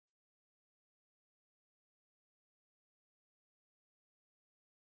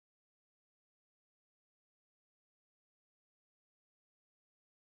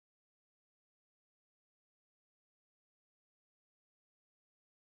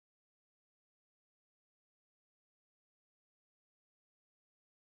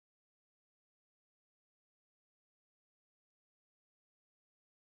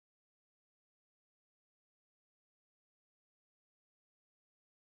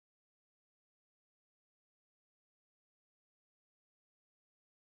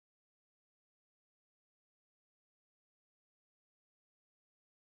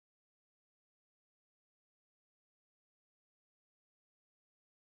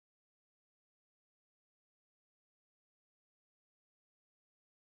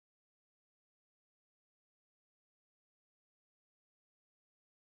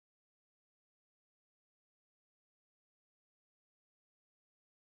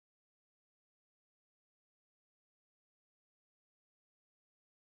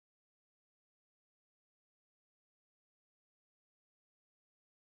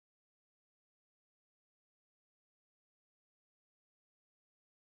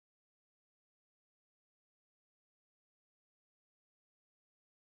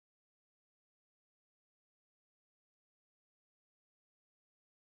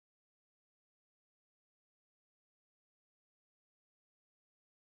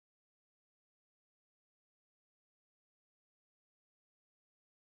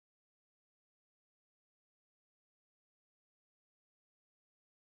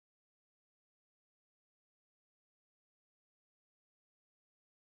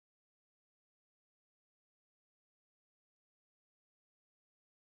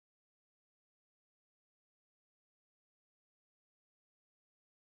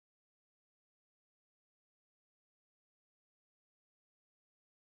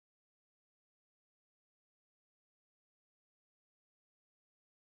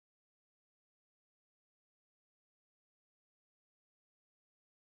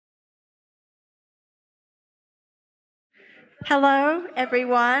Hello,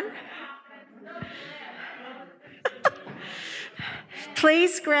 everyone.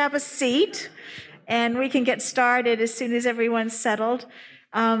 Please grab a seat and we can get started as soon as everyone's settled.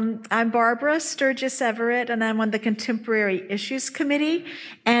 I'm Barbara Sturgis Everett, and I'm on the Contemporary Issues Committee.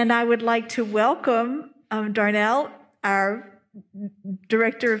 And I would like to welcome Darnell, our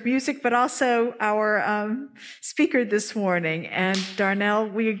Director of Music, but also our speaker this morning. And Darnell,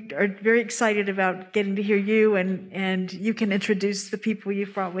 we are very excited about getting to hear you, and you can introduce the people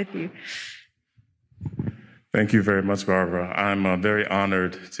you've brought with you. Thank you very much, Barbara. I'm very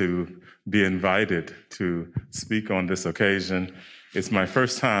honored to be invited to speak on this occasion. It's my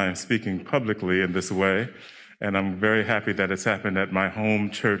first time speaking publicly in this way, and I'm very happy that it's happened at my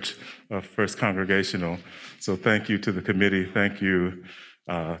home church of First Congregational. So thank you to the committee. Thank you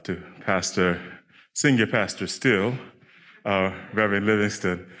to Senior Pastor Still, Reverend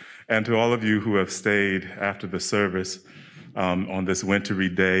Livingston, and to all of you who have stayed after the service on this wintry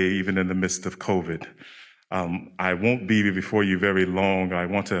day, even in the midst of COVID. I won't be before you very long. I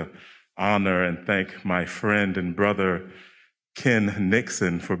want to honor and thank my friend and brother, Ken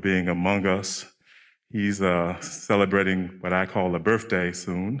Nixon, for being among us. He's celebrating what I call a birthday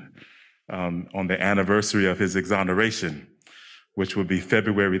soon, on the anniversary of his exoneration, which will be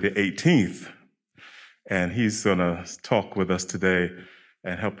February the 18th. And he's going to talk with us today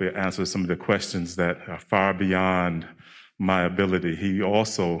and help you answer some of the questions that are far beyond my ability. He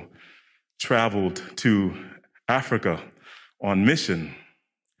also traveled to Africa on mission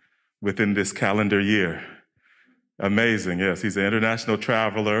within this calendar year. Amazing, yes. He's an international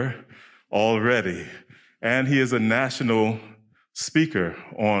traveler already, and he is a national speaker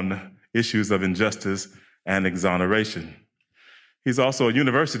on issues of injustice and exoneration. He's also a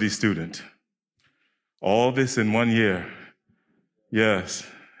university student. All this in 1 year. Yes.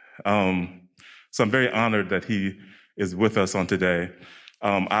 So I'm very honored that he is with us on today.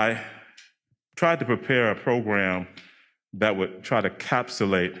 I tried to prepare a program that would try to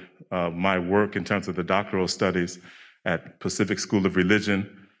encapsulate my work in terms of the doctoral studies at Pacific School of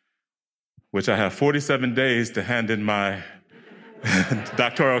Religion, which I have 47 days to hand in my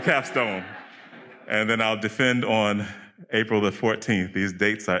doctoral capstone. And then I'll defend on April the 14th. These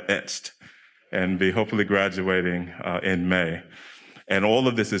dates are etched, and be hopefully graduating in May. And all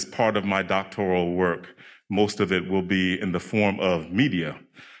of this is part of my doctoral work. Most of it will be in the form of media.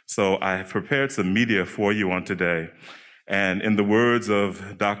 So I have prepared some media for you on today. And in the words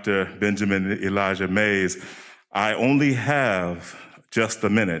of Dr. Benjamin Elijah Mays, I only have just a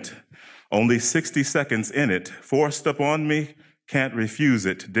minute, only 60 seconds in it, forced upon me, can't refuse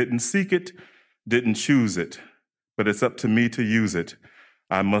it, didn't seek it, didn't choose it, but it's up to me to use it.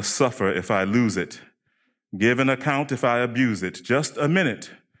 I must suffer if I lose it, give an account if I abuse it. Just a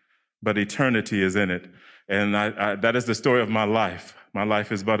minute, but eternity is in it. And that is the story of my life. My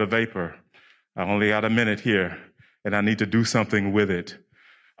life is but a vapor. I only got a minute here, and I need to do something with it.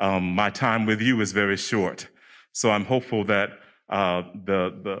 My time with you is very short, so I'm hopeful that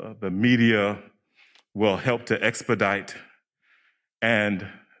the media will help to expedite and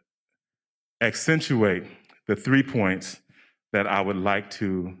accentuate the 3 points that I would like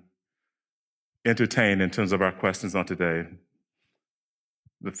to entertain in terms of our questions on today.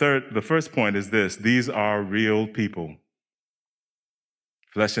 The first point is this: these are real people,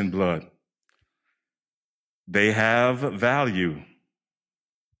 flesh and blood. They have value.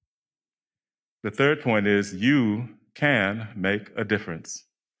 The third point is you can make a difference.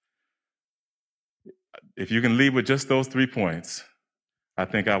 If you can leave with just those 3 points, I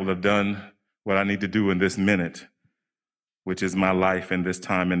think I will have done what I need to do in this minute, which is my life in this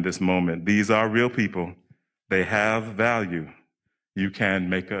time, in this moment. These are real people. They have value. You can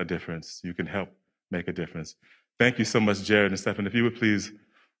make a difference. You can help make a difference. Thank you so much, Jared and Stephan. If you would please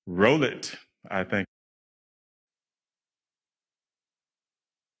roll it, I thank you.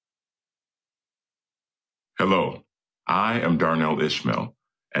 Hello, I am Darnell Ishmael,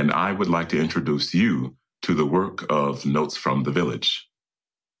 and I would like to introduce you to the work of Notes from the Village.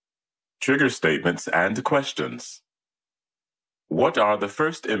 Trigger statements and questions. What are the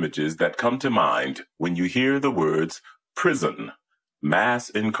first images that come to mind when you hear the words prison,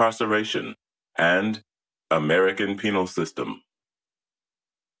 mass incarceration, and American penal system?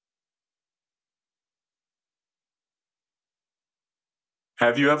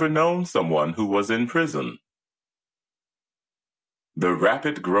 Have you ever known someone who was in prison? The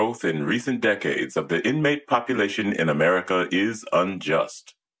rapid growth in recent decades of the inmate population in America is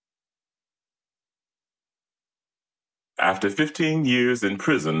unjust. After 15 years in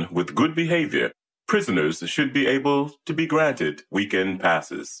prison with good behavior, prisoners should be able to be granted weekend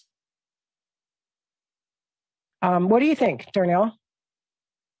passes. What do you think, Darnell?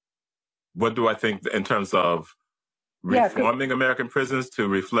 What do I think in terms of reforming American prisons to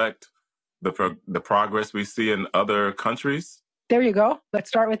reflect the progress we see in other countries? There you go. Let's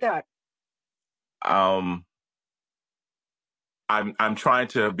start with that. I'm trying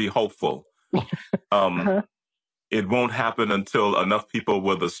to be hopeful. It won't happen until enough people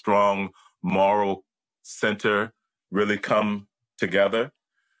with a strong moral center really come together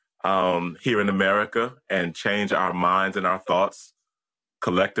here in America and change our minds and our thoughts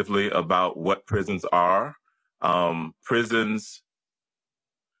collectively about what prisons are. Prisons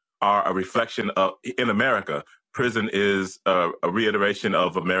are a reflection of, in America, prison is a reiteration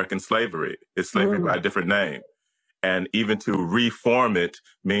of American slavery. It's slavery by a different name. And even to reform it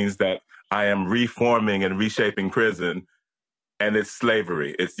means that I am reforming and reshaping prison, and it's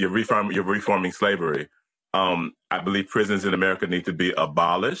slavery. It's you're reforming slavery. I believe prisons in America need to be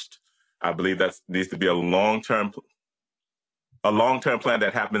abolished. I believe that needs to be a long-term plan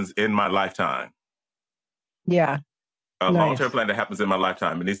that happens in my lifetime. Yeah. Long-term plan that happens in my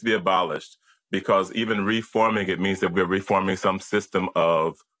lifetime. It needs to be abolished because even reforming it means that we're reforming some system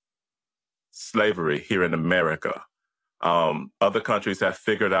of slavery here in America. Other countries have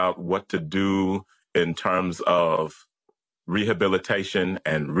figured out what to do in terms of rehabilitation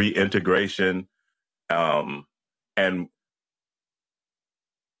and reintegration. And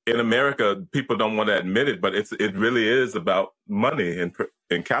in America, people don't want to admit it, but it really is about money and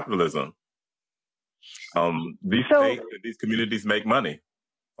capitalism. These states and these communities make money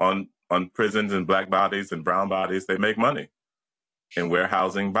on prisons and black bodies and brown bodies. They make money in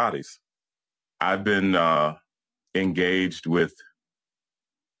warehousing bodies. I've been engaged with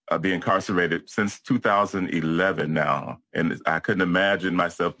the incarcerated since 2011 now, and I couldn't imagine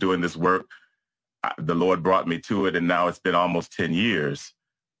myself doing this work. The Lord brought me to it, and now it's been almost 10 years.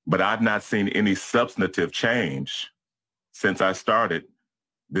 But I've not seen any substantive change since I started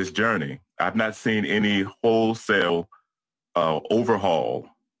this journey. I've not seen any wholesale overhaul.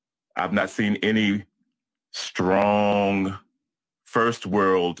 I've not seen any strong first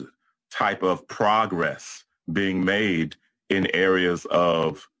world type of progress being made in areas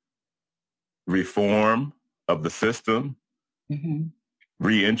of reform of the system,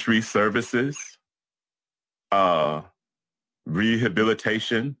 reentry services,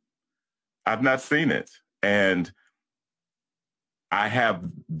 rehabilitation. I've not seen it. And I have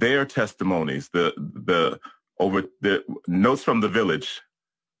their testimonies. The Notes from the Village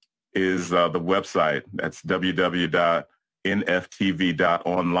is the website. That's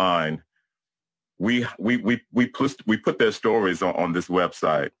www.nftv.online. We put their stories on this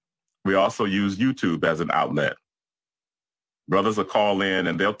website. We also use YouTube as an outlet. Brothers will call in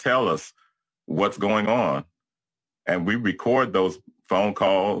and they'll tell us what's going on. And we record those phone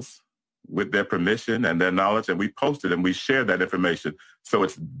calls with their permission and their knowledge, and we post it and we share that information. So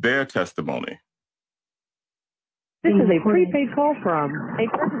it's their testimony. This is a prepaid call from a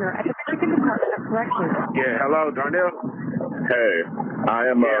prisoner at the Michigan Department of Corrections. Yeah, hello, Darnell. Hey, I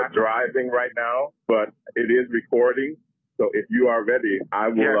am driving right now, but it is recording. So if you are ready, I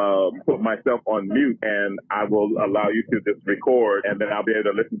will put myself on mute and I will allow you to just record, and then I'll be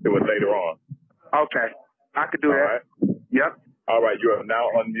able to listen to it later on. Okay, I could do that. Right. Yep. All right, you are now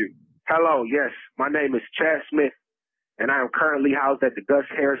on mute. Hello, yes. My name is Chad Smith, and I am currently housed at the Gus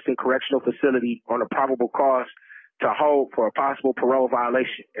Harrison Correctional Facility on a probable cause to hold for a possible parole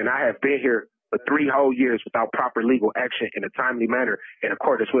violation. And I have been here for 3 whole years without proper legal action in a timely manner in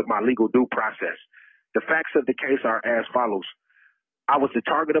accordance with my legal due process. The facts of the case are as follows. I was the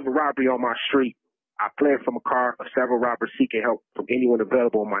target of a robbery on my street. I fled from a car of several robbers seeking help from anyone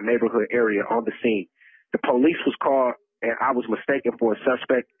available in my neighborhood area on the scene. The police was called, and I was mistaken for a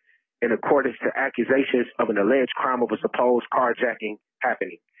suspect in accordance to accusations of an alleged crime of a supposed carjacking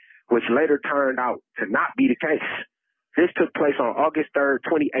happening, which later turned out to not be the case. This took place on August 3rd,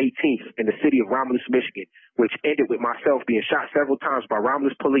 2018 in the city of Romulus, Michigan, which ended with myself being shot several times by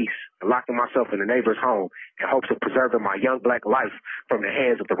Romulus police and locking myself in a neighbor's home in hopes of preserving my young black life from the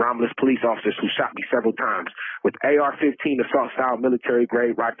hands of the Romulus police officers who shot me several times with AR-15 assault-style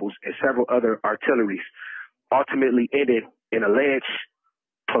military-grade rifles and several other artilleries, ultimately ended in alleged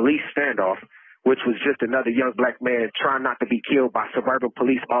police standoff, which was just another young black man trying not to be killed by suburban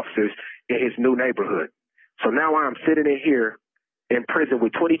police officers in his new neighborhood. So now I'm sitting in here in prison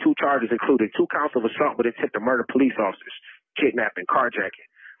with 22 charges, including 2 counts of assault with intent to murder police officers, kidnapping, carjacking,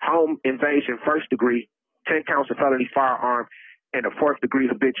 home invasion, 1st degree, 10 counts of felony firearm, and a 4th degree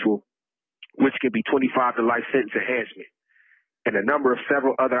habitual, which can be 25 to life sentence enhancement, and a number of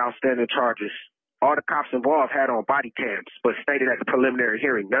several other outstanding charges All the cops involved had on body cams, but stated at the preliminary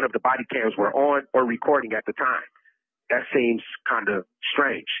hearing none of the body cams were on or recording at the time. That seems kind of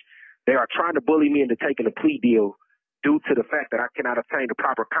strange. They are trying to bully me into taking a plea deal due to the fact that I cannot obtain the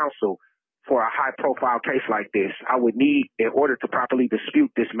proper counsel for a high-profile case like this. I would need, in order to properly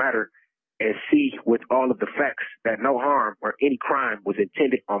dispute this matter and see with all of the facts that no harm or any crime was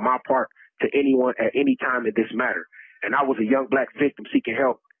intended on my part to anyone at any time in this matter. And I was a young black victim seeking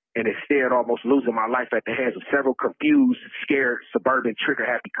help and instead almost losing my life at the hands of several confused, scared, suburban,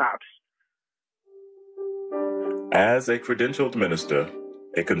 trigger-happy cops. As a credentialed minister,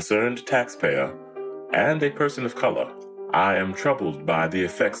 a concerned taxpayer, and a person of color, I am troubled by the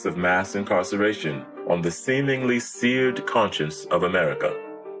effects of mass incarceration on the seemingly seared conscience of America,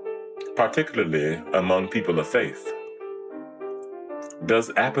 particularly among people of faith. Does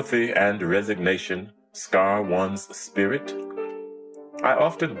apathy and resignation scar one's spirit? I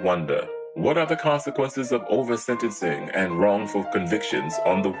often wonder, what are the consequences of over-sentencing and wrongful convictions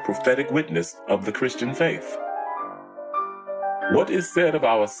on the prophetic witness of the Christian faith? What is said of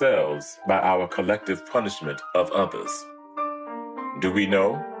ourselves by our collective punishment of others? Do we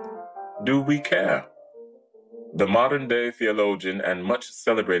know? Do we care? The modern-day theologian and much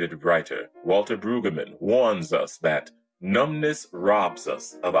celebrated writer, Walter Brueggemann, warns us that numbness robs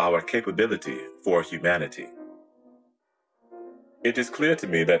us of our capability for humanity. It is clear to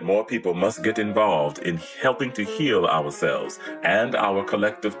me that more people must get involved in helping to heal ourselves and our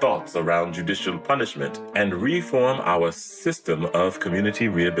collective thoughts around judicial punishment and reform our system of community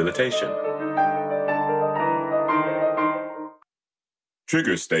rehabilitation.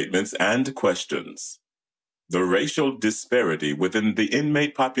 Trigger statements and questions. The racial disparity within the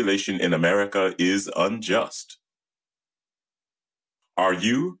inmate population in America is unjust. Are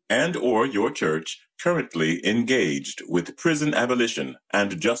you and/or your church currently engaged with prison abolition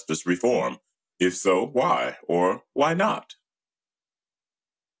and justice reform? If so, why or why not?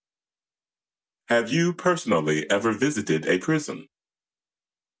 Have you personally ever visited a prison?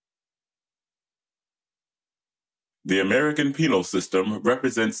 The American penal system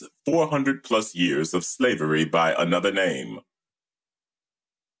represents 400 plus years of slavery by another name.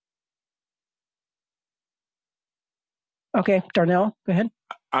 Okay, Darnell, go ahead.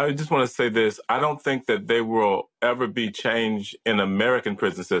 I just want to say this. I don't think that there will ever be change in American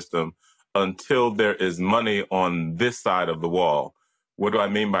prison system until there is money on this side of the wall. What do I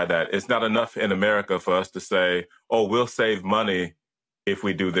mean by that? It's not enough in America for us to say, oh, we'll save money if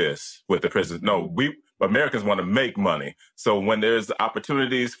we do this with the prisons. No, Americans want to make money. So when there's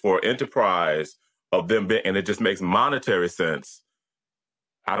opportunities for enterprise of them being, and it just makes monetary sense,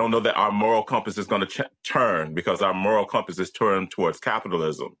 I don't know that our moral compass is going to turn, because our moral compass is turned towards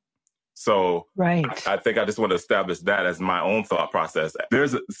capitalism. So Right. I think I just want to establish that as my own thought process.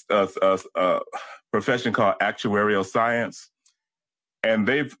 There's a profession called actuarial science, and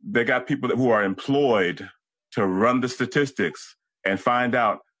they got people who are employed to run the statistics and find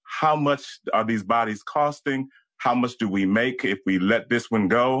out how much are these bodies costing, how much do we make if we let this one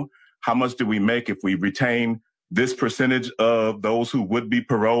go, how much do we make if we retain this percentage of those who would be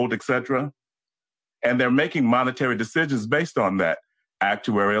paroled, et cetera. And they're making monetary decisions based on that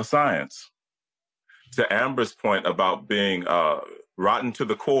actuarial science. To Amber's point about being rotten to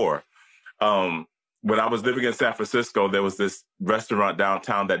the core, when I was living in San Francisco, there was this restaurant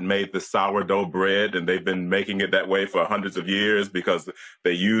downtown that made the sourdough bread, and they've been making it that way for hundreds of years because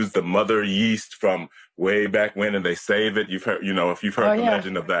they use the mother yeast from way back when, and they save it. You've heard, if you've heard the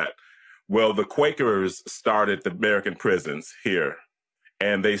legend of that. Well, the Quakers started the American prisons here,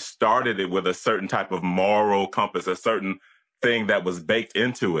 and they started it with a certain type of moral compass, a certain thing that was baked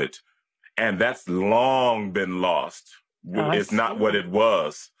into it. And that's long been lost. It's not what it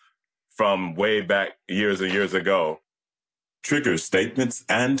was from way back years and years ago. Trigger statements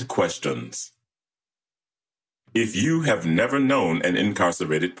and questions. If you have never known an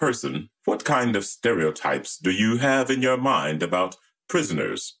incarcerated person, what kind of stereotypes do you have in your mind about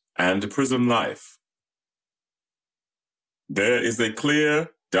prisoners and prison life? There is a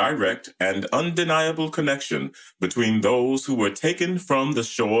clear, direct, and undeniable connection between those who were taken from the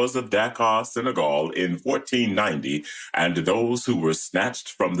shores of Dakar, Senegal in 1490 and those who were snatched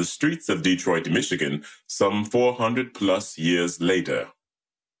from the streets of Detroit, Michigan some 400 plus years later.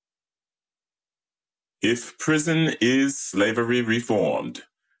 If prison is slavery reformed,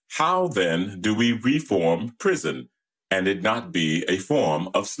 how then do we reform prison and it not be a form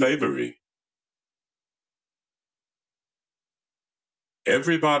of slavery?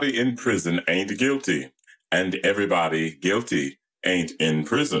 Everybody in prison ain't guilty, and everybody guilty ain't in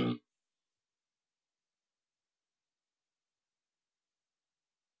prison.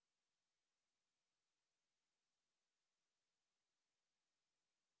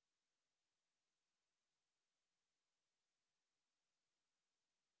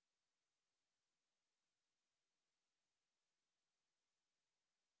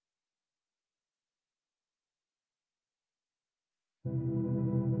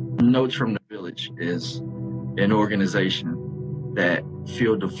 Notes from the Village is an organization that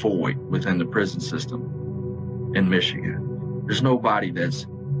filled the void within the prison system in Michigan. There's nobody that's,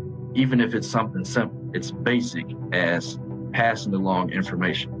 even if it's something simple, it's basic as passing along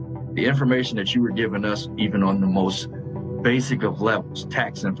information. The information that you were giving us, even on the most basic of levels,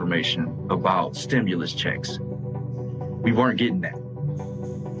 tax information about stimulus checks, we weren't getting that.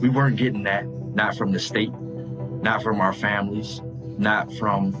 We weren't getting that, not from the state, not from our families, not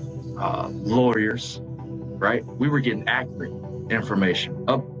from lawyers, right? We were getting accurate information,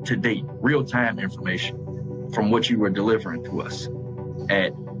 up to date, real-time information from what you were delivering to us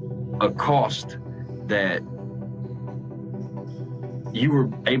at a cost that you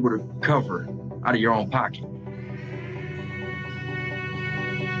were able to cover out of your own pocket.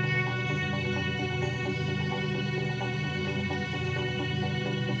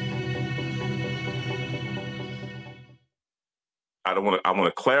 I want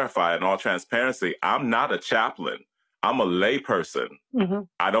to clarify in all transparency, I'm not a chaplain. I'm a lay person. Mm-hmm.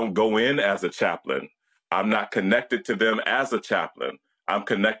 I don't go in as a chaplain. I'm not connected to them as a chaplain. I'm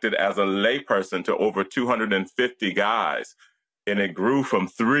connected as a lay person to over 250 guys, and it grew from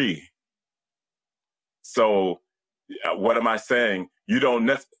 3. So what am I saying? You don't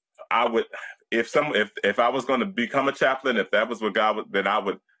I would, if I was going to become a chaplain, if that was what God would, then I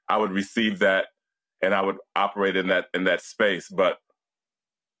would receive that, and I would operate in that space. But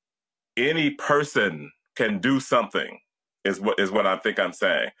any person can do something is what I think I'm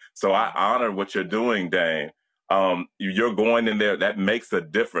saying. So I honor what you're doing, Dane. You're going in there, that makes a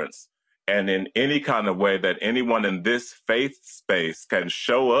difference. And in any kind of way that anyone in this faith space can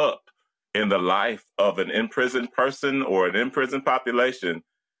show up in the life of an imprisoned person or an imprisoned population,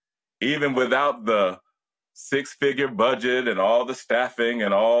 even without the 6-figure budget and all the staffing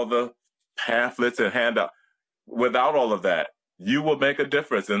and all the pamphlets and handout, without all of that, you will make a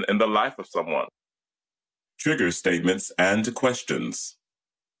difference in the life of someone. Trigger statements and questions.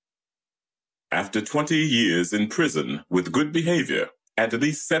 After 20 years in prison with good behavior, at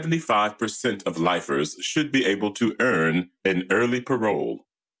least 75% of lifers should be able to earn an early parole.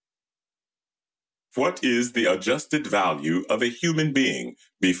 What is the adjusted value of a human being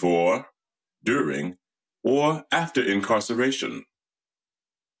before, during, or after incarceration?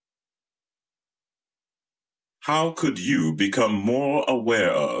 How could you become more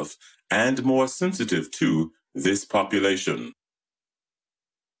aware of and more sensitive to this population?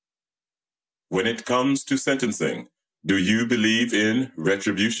 When it comes to sentencing, do you believe in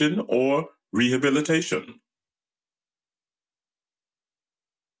retribution or rehabilitation?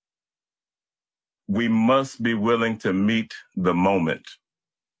 We must be willing to meet the moment.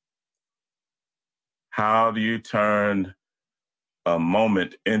 How do you turn a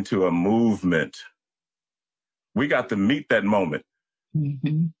moment into a movement? We got to meet that moment,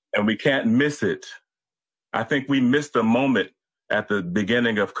 and we can't miss it. I think we missed the moment at the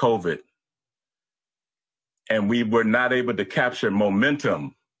beginning of COVID, and we were not able to capture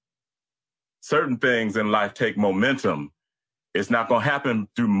momentum. Certain things in life take momentum. It's not going to happen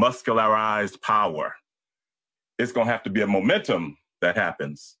through muscularized power. It's going to have to be a momentum that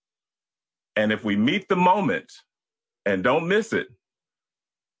happens. And if we meet the moment and don't miss it,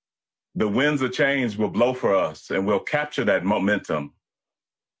 the winds of change will blow for us, and we'll capture that momentum.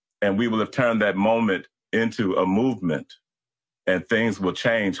 And we will have turned that moment into a movement, and things will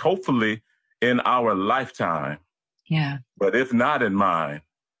change, hopefully in our lifetime. Yeah. But if not in mine,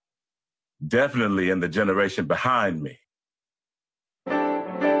 definitely in the generation behind me.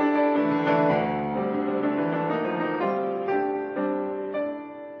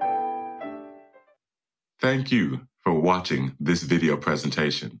 Thank you for watching this video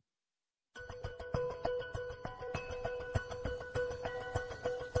presentation.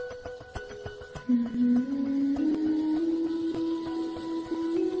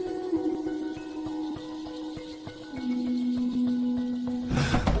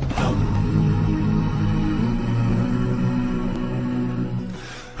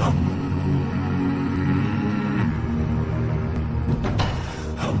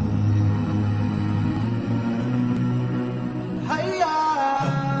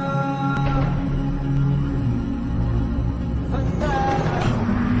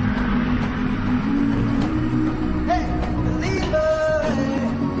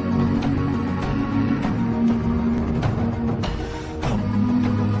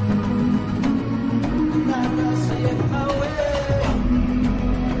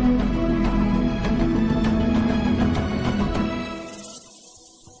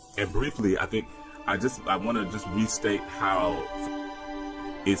 And briefly, I want to just restate how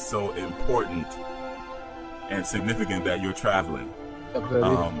it's so important and significant that you're traveling.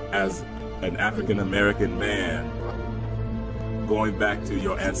 as an African American man, going back to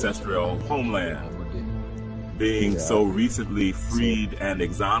your ancestral homeland, being so recently freed and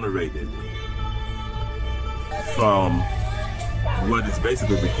exonerated from what is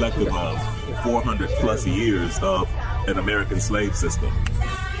basically reflective of 400 plus years of an American slave system.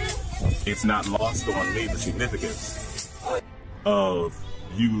 It's not lost on me the significance of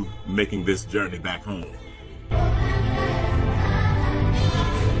you making this journey back home.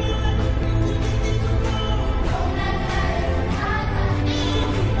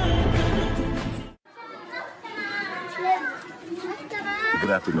 Good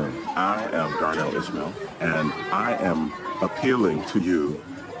afternoon. I am Darnell Ishmael, and I am appealing to you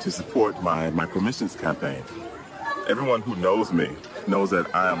to support my micromissions campaign. Everyone who knows me knows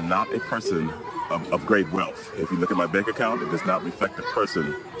that I am not a person of great wealth. If you look at my bank account, it does not reflect a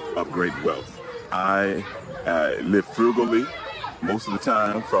person of great wealth. I live frugally most of the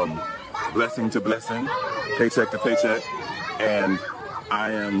time, from blessing to blessing, paycheck to paycheck, and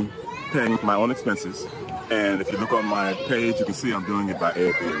I am paying my own expenses. And if you look on my page, you can see I'm doing it by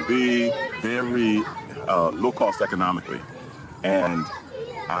Airbnb, very low cost economically. And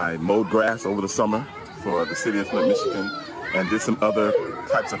I mowed grass over the summer for the city of Flint, Michigan, and did some other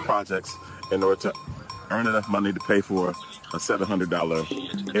types of projects in order to earn enough money to pay for a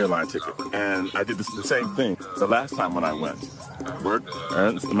 $700 airline ticket. And I did the same thing the last time when I went. Worked,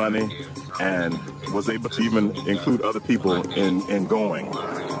 earned some money, and was able to even include other people in going.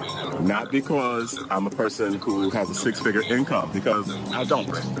 Not because I'm a person who has a six-figure income, because I don't.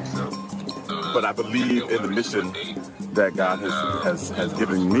 But I believe in the mission that God has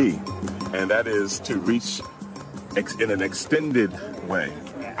given me, and that is to reach in an extended way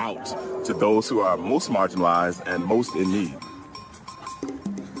out to those who are most marginalized and most in need.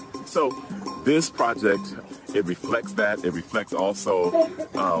 So this project, it reflects that. It reflects also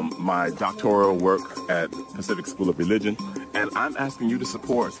my doctoral work at Pacific School of Religion. And I'm asking you to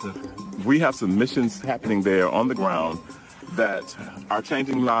support. We have some missions happening there on the ground that are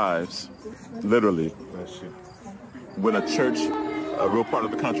changing lives, literally. When a church, a real part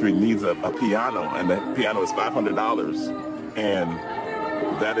of the country, needs a piano, and that piano is $500, and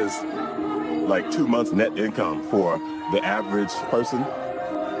that is like 2 months net income for the average person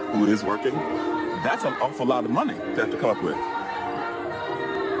who is working, that's an awful lot of money to have to come up with.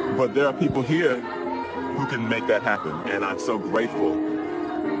 But there are people here who can make that happen, and I'm so grateful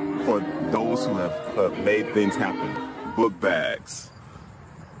for those who have made things happen. Book bags,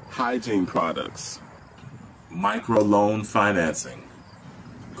 hygiene products, microloan financing,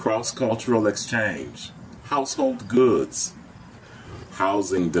 cross-cultural exchange, household goods,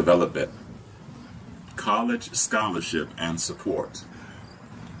 housing development, college scholarship and support,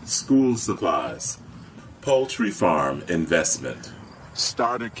 school supplies, poultry farm investment,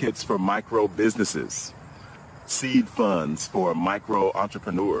 starter kits for micro businesses, seed funds for micro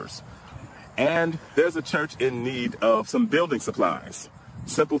entrepreneurs. And there's a church in need of some building supplies.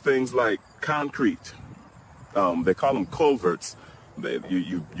 Simple things like concrete. They call them culverts.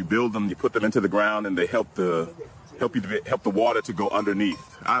 You build them, you put them into the ground, and they help the water to go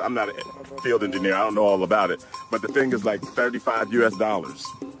underneath. I'm not a field engineer, I don't know all about it, but the thing is like $35 US,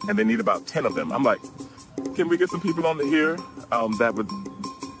 and they need about 10 of them. I'm like, can we get some people on here that would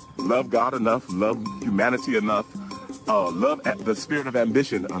love God enough, love humanity enough, love the spirit of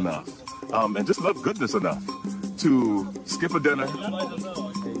ambition enough, and just love goodness enough to skip a dinner.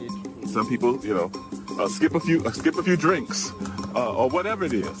 Some people, skip a few drinks, or whatever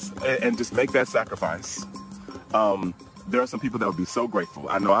it is, and just make that sacrifice. There are some people that would be so grateful.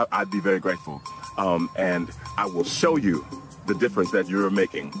 I know I'd be very grateful, and I will show you the difference that you're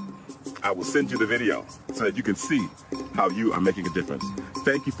making. I will send you the video so that you can see how you are making a difference.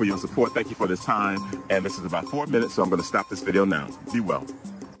 Thank you for your support. Thank you for this time. And this is about 4 minutes, so I'm going to stop this video now. Be well.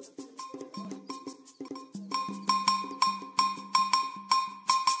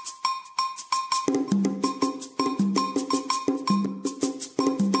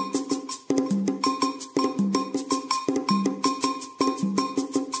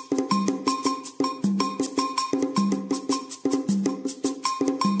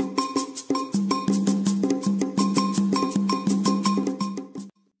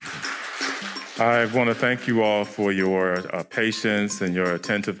 I want to thank you all for your patience and your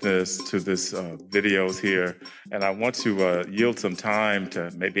attentiveness to this videos here. And I want to yield some time to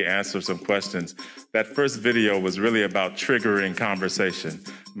maybe answer some questions. That first video was really about triggering conversation.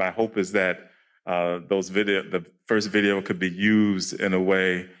 My hope is that the first video could be used in a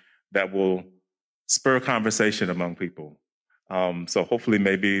way that will spur conversation among people. So hopefully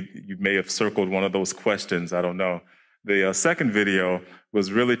maybe you may have circled one of those questions, I don't know, The second video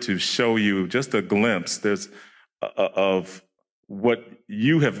was really to show you just a glimpse of what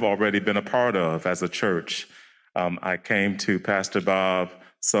you have already been a part of as a church. I came to Pastor Bob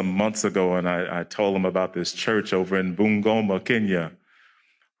some months ago, and I told him about this church over in Bungoma, Kenya,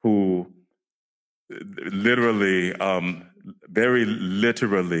 who literally, very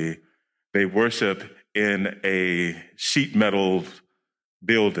literally, they worship in a sheet metal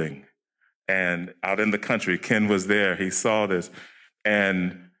building. And out in the country, Ken was there, he saw this.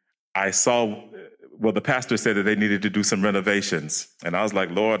 And I saw, well, the pastor said that they needed to do some renovations. And I was like,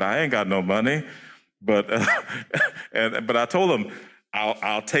 Lord, I ain't got no money. But but I told him,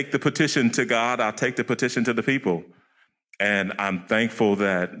 I'll take the petition to God, I'll take the petition to the people. And I'm thankful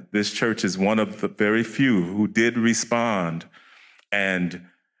that this church is one of the very few who did respond. And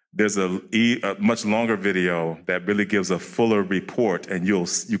there's a much longer video that really gives a fuller report, and you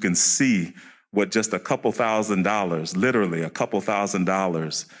can see what just a couple $1,000s, literally a couple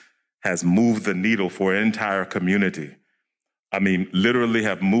 $1,000s, has moved the needle for an entire community. I mean, literally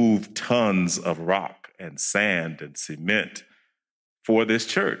have moved tons of rock and sand and cement for this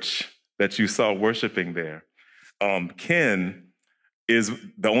church that you saw worshiping there. Ken is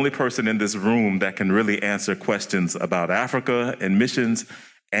the only person in this room that can really answer questions about Africa and missions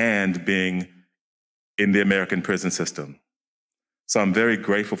and being in the American prison system. So I'm very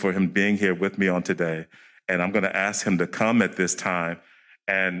grateful for him being here with me on today. And I'm going to ask him to come at this time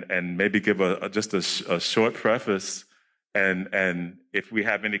and maybe give just a short preface. And if we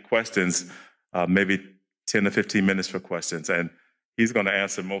have any questions, maybe 10 to 15 minutes for questions. And he's going to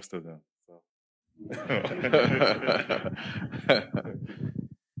answer most of them. So.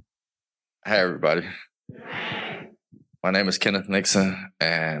 Hi, everybody. My name is Kenneth Nixon,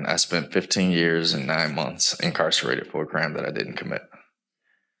 and I spent 15 years and 9 months incarcerated for a crime that I didn't commit.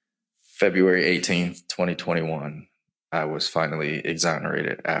 February 18th, 2021, I was finally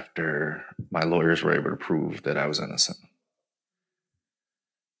exonerated after my lawyers were able to prove that I was innocent.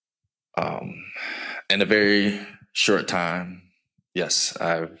 In a very short time, yes,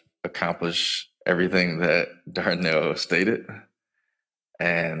 I've accomplished everything that Darnell stated,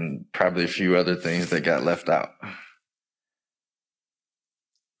 and probably a few other things that got left out.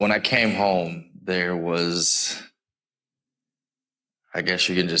 When I came home, there was, I guess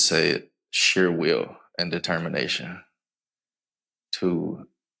you can just say, sheer will and determination to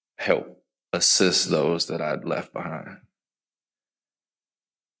help assist those that I'd left behind.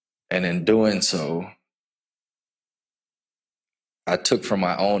 And in doing so, I took from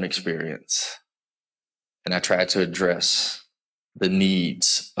my own experience and I tried to address the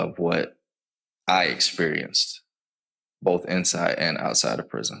needs of what I experienced, both inside and outside of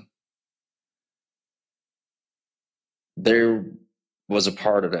prison. There was a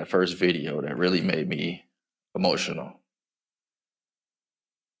part of that first video that really made me emotional.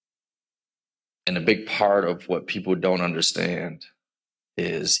 And a big part of what people don't understand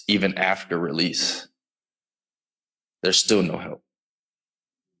is even after release, there's still no help.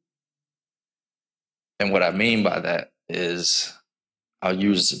 And what I mean by that is, I'll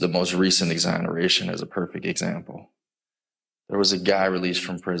use the most recent exoneration as a perfect example. There was a guy released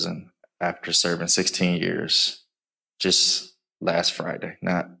from prison after serving 16 years just last Friday,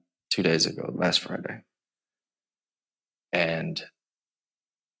 not 2 days ago, last Friday. And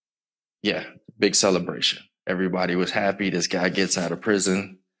yeah, big celebration. Everybody was happy. This guy gets out of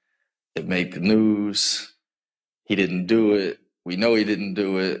prison. It made the news. He didn't do it. We know he didn't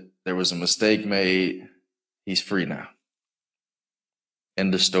do it. There was a mistake made. He's free now.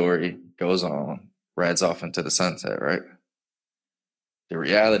 End of story, goes on, rides off into the sunset, right? The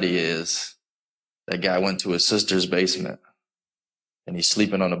reality is that guy went to his sister's basement and he's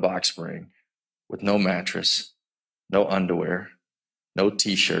sleeping on a box spring with no mattress, no underwear, no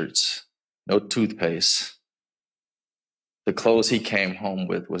t-shirts, no toothpaste. The clothes he came home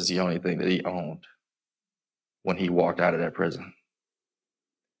with was the only thing that he owned when he walked out of that prison.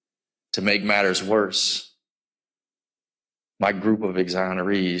 To make matters worse, my group of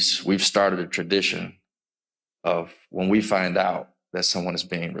exonerees, we've started a tradition of when we find out that someone is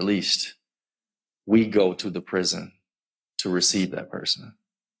being released, we go to the prison to receive that person.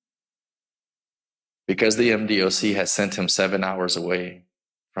 Because the MDOC has sent him 7 hours away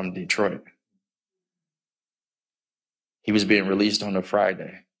from Detroit. He was being released on a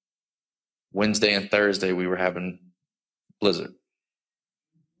Friday. Wednesday and Thursday, we were having blizzard.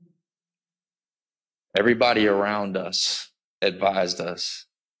 Everybody around us advised us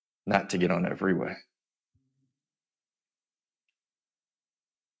not to get on that freeway.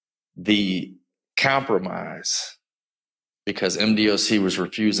 The compromise, because MDOC was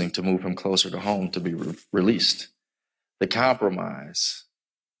refusing to move him closer to home to be released, The compromise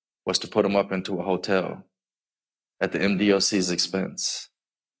was to put him up into a hotel at the MDOC's expense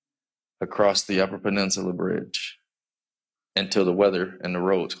across the Upper Peninsula Bridge until the weather and the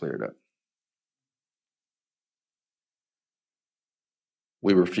roads cleared up.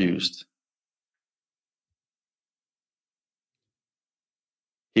 We refused.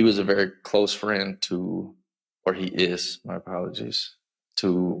 He was a very close friend to, or he is, my apologies,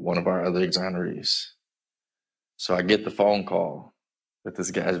 to one of our other exonerees. So I get the phone call that this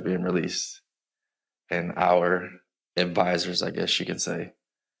guy's being released, and our advisors, I guess you can say,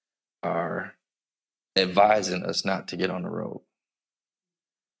 are advising us not to get on the road.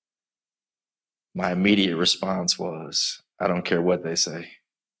 My immediate response was, I don't care what they say.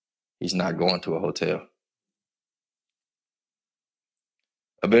 He's not going to a hotel.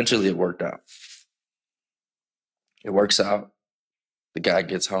 Eventually it worked out. It works out. The guy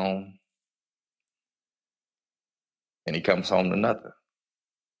gets home and he comes home to nothing.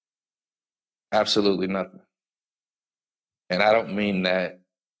 Absolutely nothing. And I don't mean that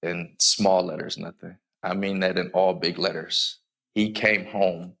in small letters, nothing. I mean that in all big letters. He came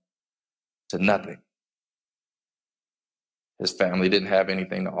home to nothing. His family didn't have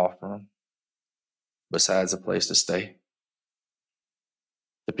anything to offer him besides a place to stay.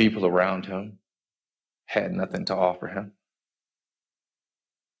 The people around him had nothing to offer him.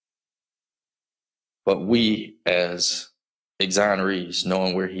 But we, as exonerees,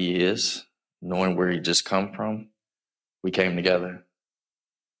 knowing where he is, knowing where he just come from, we came together.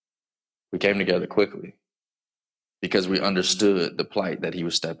 We came together quickly because we understood the plight that he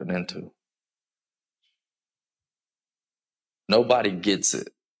was stepping into. Nobody gets it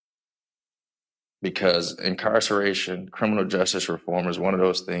because incarceration, criminal justice reform is one of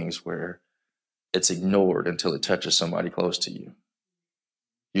those things where it's ignored until it touches somebody close to you.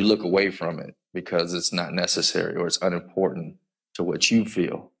 You look away from it because it's not necessary or it's unimportant to what you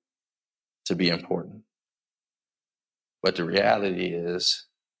feel to be important. But the reality is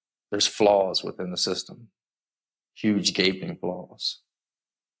there's flaws within the system, huge gaping flaws.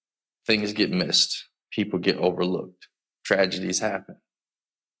 Things get missed, people get overlooked, tragedies happen.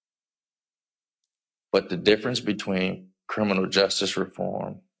 But the difference between criminal justice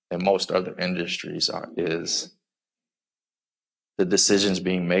reform and most other industries is the decisions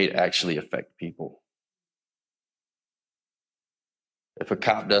being made actually affect people. If a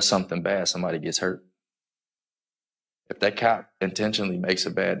cop does something bad, somebody gets hurt. If that cop intentionally makes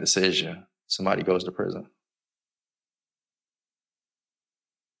a bad decision, somebody goes to prison.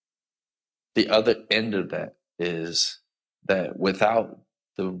 The other end of that is that without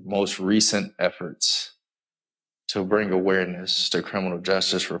the most recent efforts to bring awareness to criminal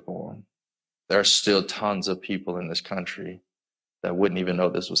justice reform, there are still tons of people in this country that wouldn't even know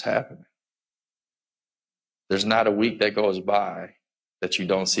this was happening. There's not a week that goes by that you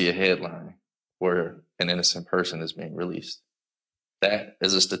don't see a headline where an innocent person is being released. That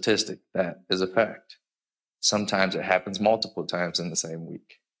is a statistic. That is a fact. Sometimes it happens multiple times in the same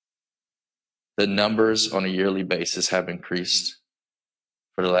week. The numbers on a yearly basis have increased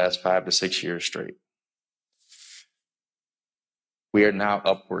for the last 5 to 6 years straight. We are now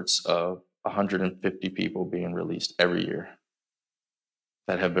upwards of 150 people being released every year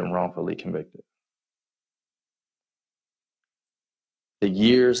that have been wrongfully convicted. The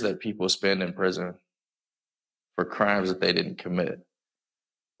years that people spend in prison for crimes that they didn't commit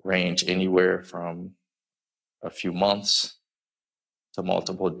range anywhere from a few months to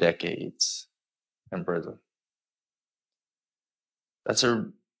multiple decades in prison.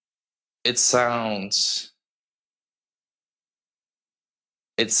 It sounds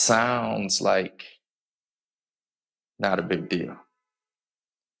like not a big deal.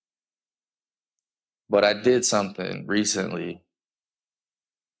 But I did something recently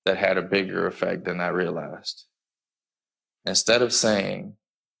that had a bigger effect than I realized. Instead of saying,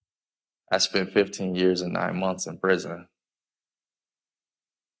 I spent 15 years and 9 months in prison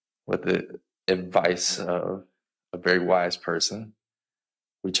with the advice of a very wise person,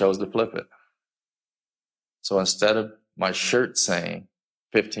 we chose to flip it. So instead of my shirt saying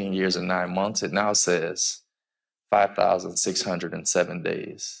 15 years and 9 months, it now says 5,607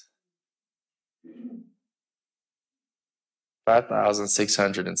 days.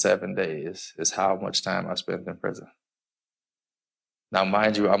 5,607 days is how much time I spent in prison. Now,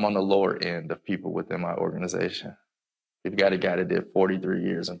 mind you, I'm on the lower end of people within my organization. We've got a guy that did 43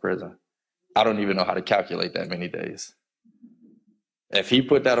 years in prison. I don't even know how to calculate that many days. If he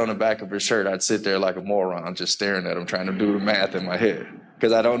put that on the back of his shirt, I'd sit there like a moron just staring at him, trying to do the math in my head.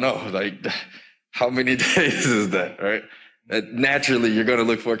 Because I don't know, like, how many days is that, right? Naturally, you're going to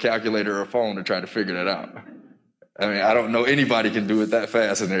look for a calculator or a phone to try to figure that out. I mean, I don't know anybody can do it that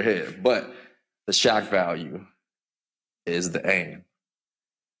fast in their head, but the shock value is the aim.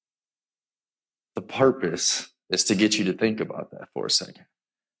 The purpose is to get you to think about that for a second.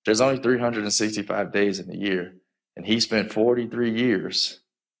 There's only 365 days in the year, and he spent 43 years.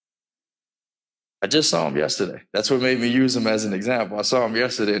 I just saw him yesterday. That's what made me use him as an example. I saw him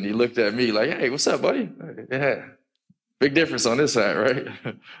yesterday, and he looked at me like, hey, what's up, buddy? Yeah, big difference on this side,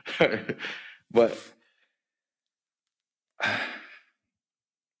 right? But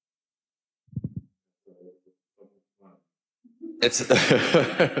it's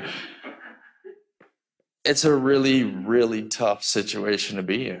it's a really, really tough situation to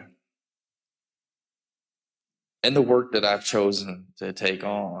be in. And the work that I've chosen to take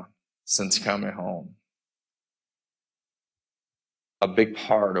on since coming home, a big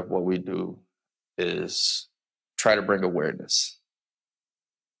part of what we do is try to bring awareness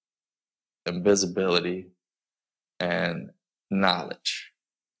and visibility and knowledge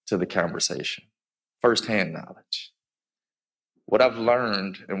to the conversation, firsthand knowledge. What I've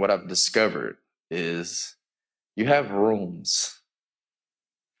learned and what I've discovered is you have rooms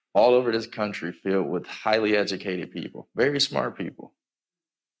all over this country filled with highly educated people, very smart people,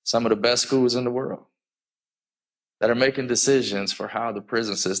 some of the best schools in the world, that are making decisions for how the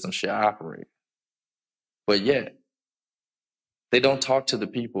prison system should operate. But yet, they don't talk to the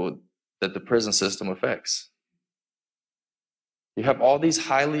people that the prison system affects. You have all these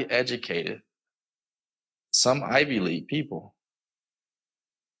highly educated, some Ivy League people,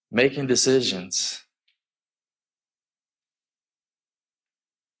 making decisions.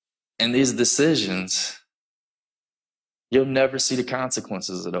 And these decisions, you'll never see the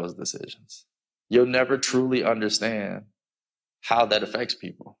consequences of those decisions. You'll never truly understand how that affects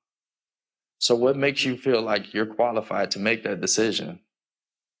people. So what makes you feel like you're qualified to make that decision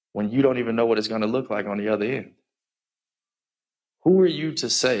when you don't even know what it's going to look like on the other end? Who are you to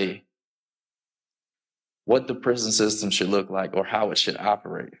say what the prison system should look like or how it should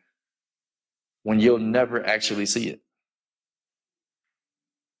operate when you'll never actually see it?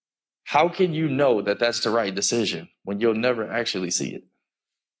 How can you know that that's the right decision when you'll never actually see it?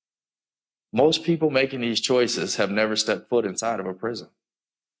 Most people making these choices have never stepped foot inside of a prison,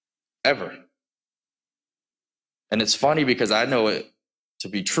 ever. And it's funny because I know it to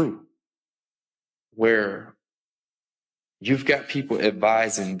be true, where you've got people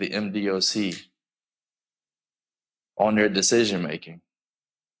advising the MDOC on their decision making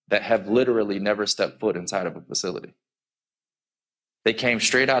that have literally never stepped foot inside of a facility. They came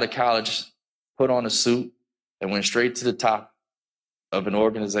straight out of college, put on a suit, and went straight to the top of an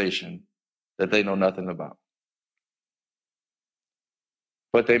organization that they know nothing about.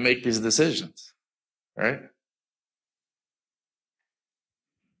 But they make these decisions, right?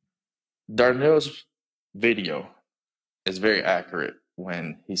 Darnell's video is very accurate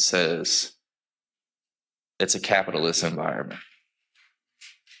when he says it's a capitalist environment.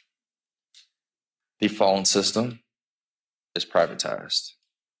 The phone system is privatized.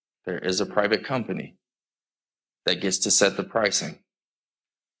 There is a private company that gets to set the pricing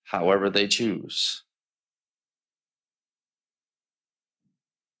however they choose.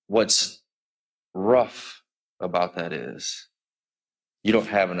 What's rough about that is you don't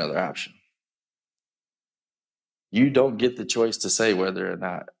have another option. You don't get the choice to say whether or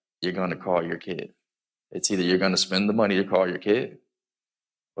not you're going to call your kid. It's either you're going to spend the money to call your kid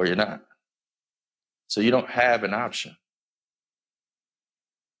or you're not. So you don't have an option.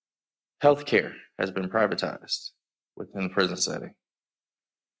 Healthcare has been privatized within the prison setting.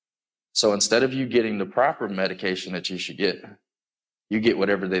 So instead of you getting the proper medication that you should get, you get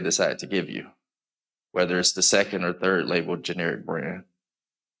whatever they decide to give you, whether it's the second or third labeled generic brand.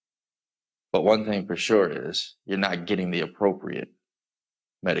 But one thing for sure is you're not getting the appropriate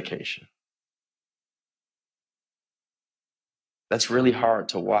medication. That's really hard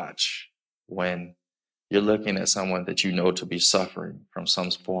to watch when you're looking at someone that you know to be suffering from some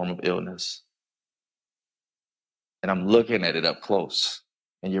form of illness. And I'm looking at it up close,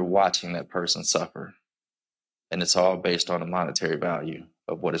 and you're watching that person suffer. And it's all based on the monetary value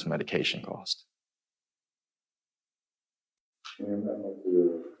of what his medication cost. And I'd like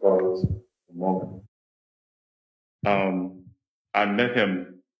to pause a moment. I met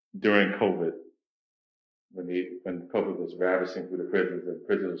him during COVID, when COVID was ravishing through the prisons and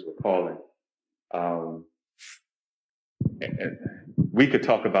prisoners were calling. And we could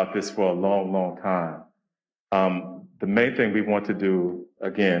talk about this for a long, long time. The main thing we want to do,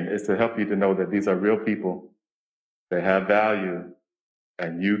 again, is to help you to know that these are real people. They have value,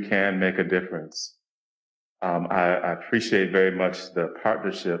 and you can make a difference. I appreciate very much the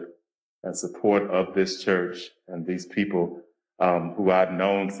partnership and support of this church and these people who I've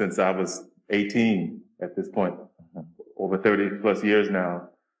known since I was 18 at this point, over 30 plus years now.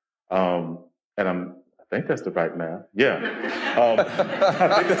 And I think that's the right math. Yeah. I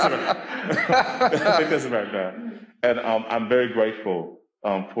think that's the right, I think that's the right math. And I'm very grateful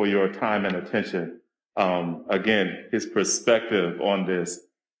for your time and attention. Again, his perspective on this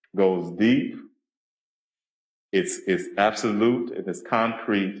goes deep. It's absolute, it is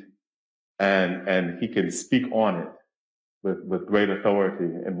concrete, and he can speak on it with great authority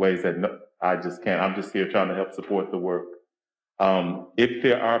in ways that I just can't. I'm just here trying to help support the work. If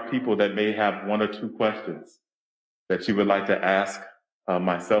there are people that may have one or two questions that you would like to ask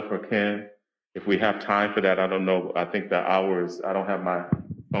myself or Ken, if we have time for that, I don't know. I think the hours, I don't have my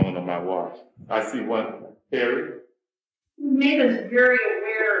phone on my watch. I see one. Harry? You made us very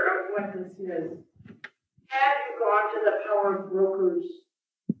aware of what this is. Have you gone to the power brokers,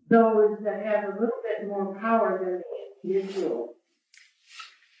 those that have a little bit more power than the individual?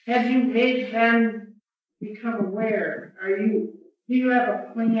 Have you made them become aware? Do you have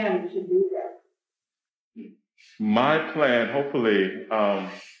a plan to do that? My plan, hopefully,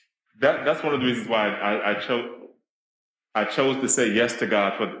 that's one of the reasons why I chose to say yes to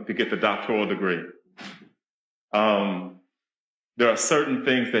God to get the doctoral degree. There are certain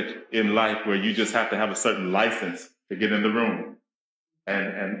things that in life where you just have to have a certain license to get in the room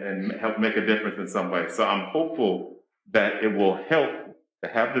and help make a difference in some way. So I'm hopeful that it will help to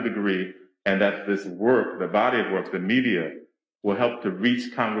have the degree and that this work, the body of work, the media, will help to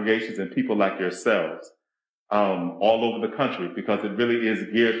reach congregations and people like yourselves all over the country, because it really is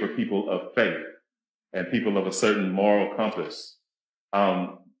geared for people of faith and people of a certain moral compass.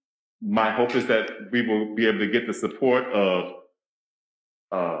 My hope is that we will be able to get the support of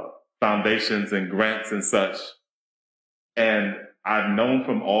foundations and grants and such. And I've known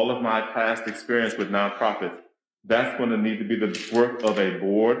from all of my past experience with nonprofits, that's going to need to be the work of a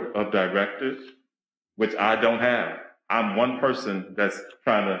board of directors, which I don't have. I'm one person that's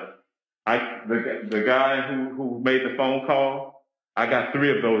trying to, the guy who made the phone call, I got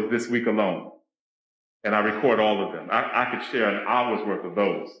 3 of those this week alone. And I record all of them. I could share an hour's worth of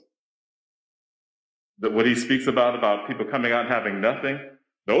those. What he speaks about people coming out and having nothing,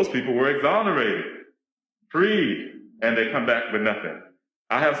 those people were exonerated, freed, and they come back with nothing.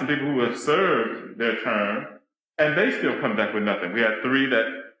 I have some people who have served their term, and they still come back with nothing. We had 3 that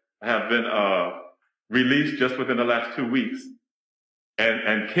have been released just within the last 2 weeks.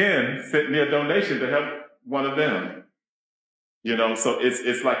 And Ken sent me a donation to help one of them. You know, so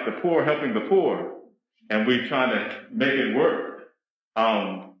it's like the poor helping the poor, and we're trying to make it work.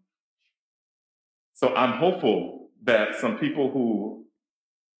 So I'm hopeful that some people who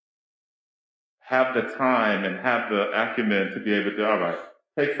have the time and have the acumen to be able to, all right,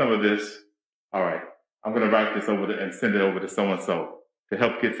 take some of this, all right, I'm going to write this over and send it over to so-and-so to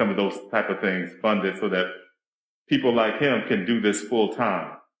help get some of those type of things funded so that people like him can do this full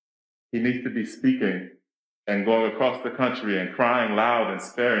time. He needs to be speaking and going across the country and crying loud and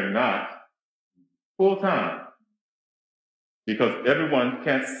sparing not full time. Because everyone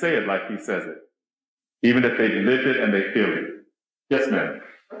can't say it like he says it, even if they live it and they feel it. Yes, ma'am.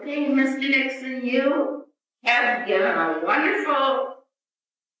 Okay, Mr. Nixon, you have given a wonderful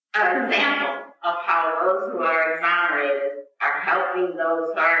example of how those who are exonerated are helping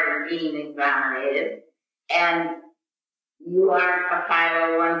those who are being exonerated. And you are a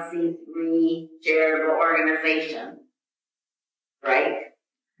 501c3 charitable organization, right?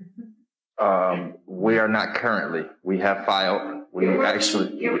 We are not currently. We have filed. You're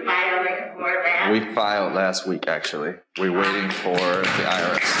filing for that? We filed last week, actually. We're waiting for the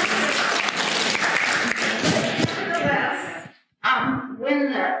IRS. Yes.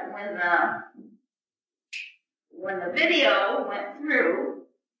 When the video went through,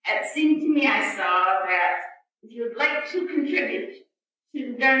 it seemed to me I saw that if you'd like to contribute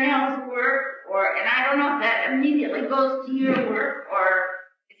to Darnell's work, and I don't know if that immediately goes to your work or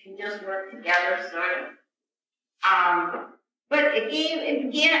if you just work together, sort of. But it gave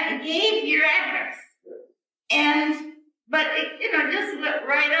your address, but it just went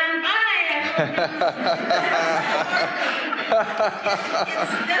right on by.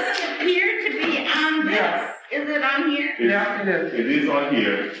 It doesn't appear to be on this. Yeah. Is it on here? Yeah, it is. It is on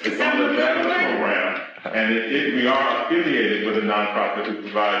here. It's on the back of the program, and we are affiliated with a nonprofit who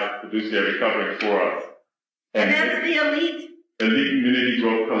provides fiduciary coverage for us. And that's the Elite Community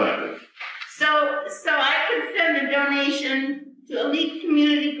Growth Collective. So I could send a donation to Elite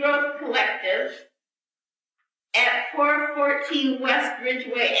Community Growth Collective at 414 West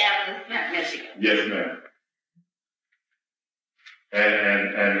Ridgeway Avenue, Flint, Michigan. Yes, ma'am.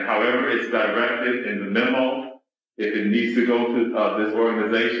 And however it's directed in the memo, if it needs to go to this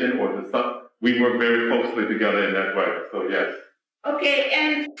organization or to some, we work very closely together in that way. So yes. Okay,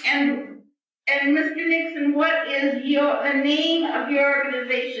 and Mr. Nixon, what is the name of your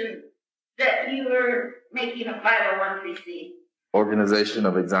organization that you are making a 501c? Organization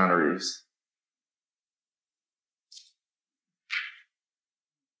of Exonerees.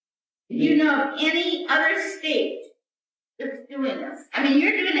 Do you know of any other state that's doing this? I mean,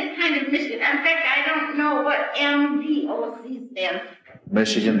 you're doing it kind of Michigan. In fact, I don't know what MDOC stands for.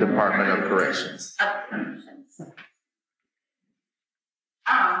 Michigan Department of Corrections.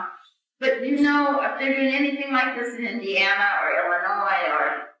 But do you know if they're doing anything like this in Indiana or Illinois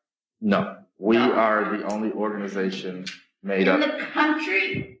or? No, we are the only organization made up. In the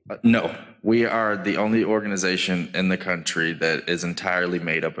country? No, we are the only organization in the country that is entirely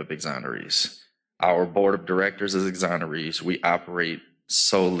made up of exonerees. Our board of directors is exonerees. We operate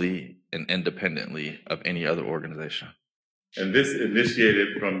solely and independently of any other organization. And this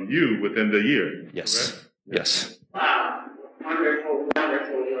initiated from you within the year? Yes. Correct? Yes. Wow, wonderful,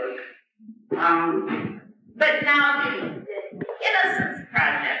 wonderful work. But now the Innocence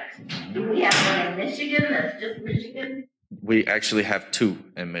Project, do we have one in Michigan that's just Michigan? We actually have two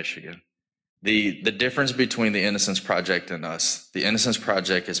in Michigan. The difference between the Innocence Project and us, the Innocence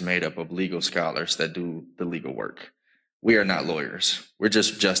Project is made up of legal scholars that do the legal work. We are not lawyers. We're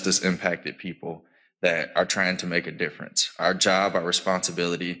just justice impacted people that are trying to make a difference. Our job, our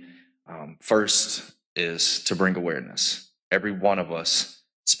responsibility, first is to bring awareness. Every one of us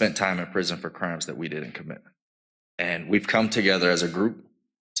spent time in prison for crimes that we didn't commit. And we've come together as a group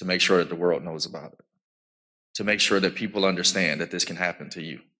to make sure that the world knows about it, to make sure that people understand that this can happen to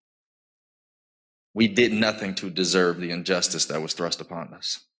you. We did nothing to deserve the injustice that was thrust upon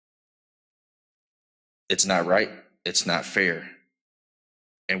us. It's not right, it's not fair,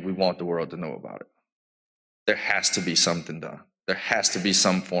 and we want the world to know about it. There has to be something done. There has to be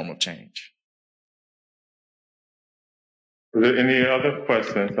some form of change. Are there any other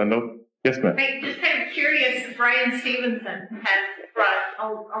questions? I know, yes, ma'am. I'm just kind of curious, Brian Stevenson has brought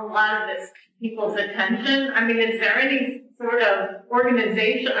a lot of this to people's attention. I mean, is there any sort of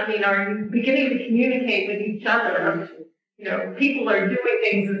organization, I mean, are you beginning to communicate with each other? You know, people are doing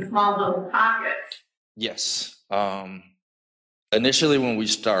things in small little pockets. Yes. Initially, when we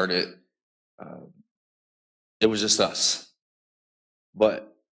started, it was just us.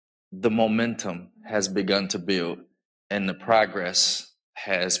 But the momentum has begun to build, and the progress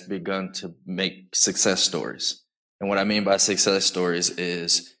has begun to make success stories. And what I mean by success stories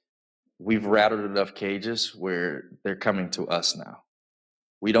is we've rattled enough cages where they're coming to us now.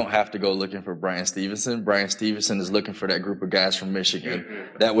 We don't have to go looking for Brian Stevenson. Brian Stevenson is looking for that group of guys from Michigan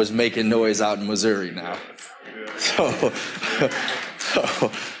that was making noise out in Missouri now.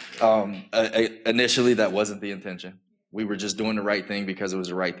 Initially, that wasn't the intention. We were just doing the right thing because it was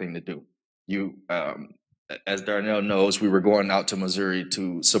the right thing to do. As Darnell knows, we were going out to Missouri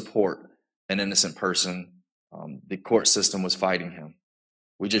to support an innocent person. The court system was fighting him.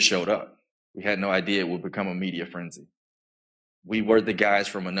 We just showed up. We had no idea it would become a media frenzy. We were the guys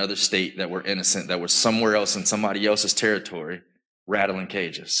from another state that were innocent, that were somewhere else in somebody else's territory, rattling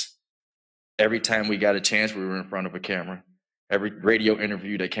cages. Every time we got a chance, we were in front of a camera. Every radio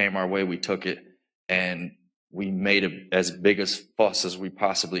interview that came our way, we took it, and we made as big a fuss as we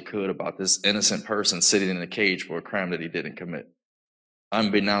possibly could about this innocent person sitting in a cage for a crime that he didn't commit.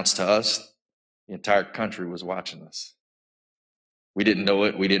 Unbeknownst to us, the entire country was watching us. We didn't know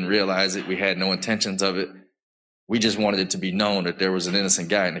it. We didn't realize it. We had no intentions of it. We just wanted it to be known that there was an innocent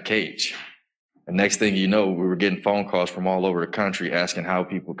guy in a cage. And next thing you know, we were getting phone calls from all over the country asking how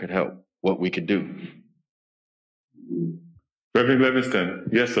people could help, what we could do. Reverend Livingston,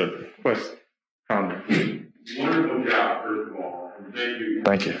 yes, sir. Question, comment. Wonderful job, first of all, and thank you.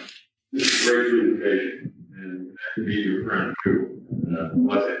 Thank you. This is a great presentation, and to be your friend too.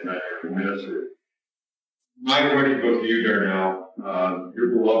 Bless it, not your minister. My question goes to you, Darnell.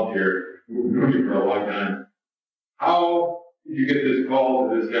 You're beloved here. We've known you for a long time. How did you get this call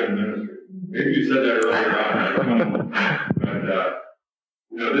to this kind of ministry? Maybe you said that earlier on, I don't know. But,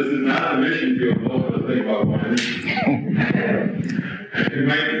 you know, this is not a mission field. Most of us think about one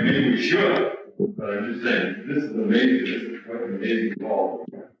maybe we should, but I'm just saying, this is amazing. This is quite an amazing call.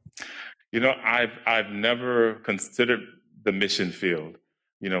 You know, I've never considered the mission field.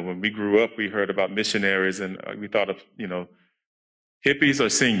 You know, when we grew up, we heard about missionaries, and we thought of, you know, hippies or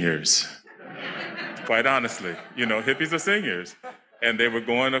seniors. Quite honestly, you know, hippies or seniors. And they were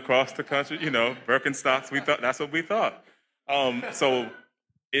going across the country, you know, Birkenstocks, we thought, that's what we thought. So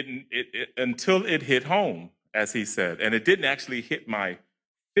until it hit home, as he said. And it didn't actually hit my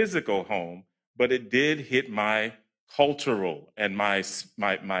physical home, but it did hit my cultural and my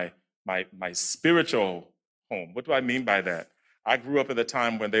spiritual home. What do I mean by that? I grew up at a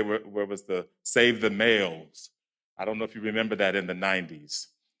time when where was the Save the Males. I don't know if you remember that in the 90s.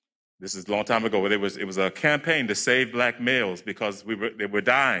 This is a long time ago, where it was a campaign to save Black males because they were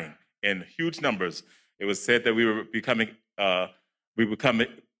dying in huge numbers. It was said that we would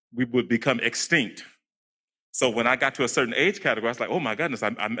become extinct. So when I got to a certain age category, I was like, oh my goodness, I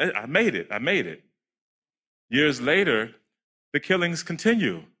made it. I made it. Years later, the killings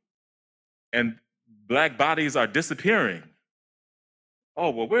continue, and Black bodies are disappearing.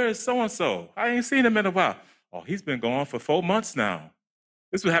 Oh, well, where is so-and-so? I ain't seen him in a while. Oh, he's been gone for 4 months now.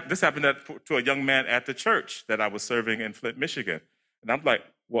 This happened to a young man at the church that I was serving in Flint, Michigan. And I'm like,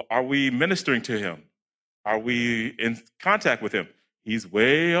 well, are we ministering to him? Are we in contact with him? He's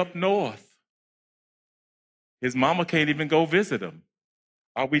way up north. His mama can't even go visit him.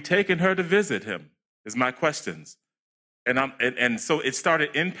 Are we taking her to visit him? Is my questions. And so it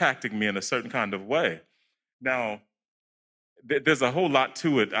started impacting me in a certain kind of way. Now, there's a whole lot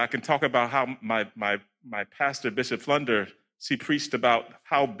to it. I can talk about how my pastor, Bishop Flunder, she preached about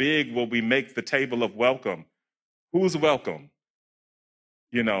how big will we make the table of welcome? Who's welcome?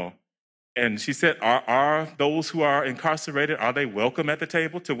 You know, and she said, are those who are incarcerated, are they welcome at the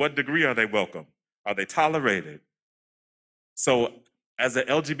table? To what degree are they welcome? Are they tolerated? So as an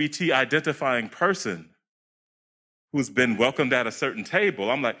LGBT identifying person who's been welcomed at a certain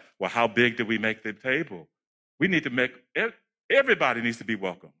table, I'm like, well, how big do we make the table? We need to make, everybody needs to be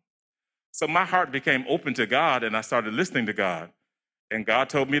welcome. So my heart became open to God, and I started listening to God. And God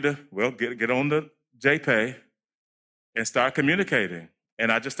told me to, well, get on the JPay and start communicating. And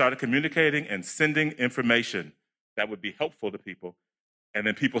I just started communicating and sending information that would be helpful to people. And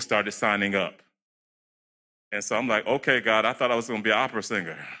then people started signing up. And so I'm like, okay, God, I thought I was going to be an opera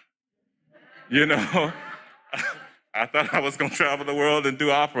singer. You know, I thought I was going to travel the world and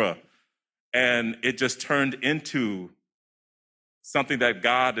do opera. And it just turned into something that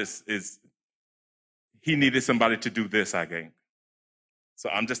God he needed somebody to do this, I think. So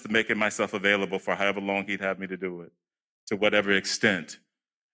I'm just making myself available for however long he'd have me to do it, to whatever extent.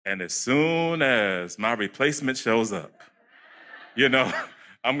 And as soon as my replacement shows up, you know,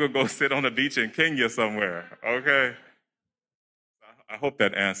 I'm going to go sit on a beach in Kenya somewhere, okay? I hope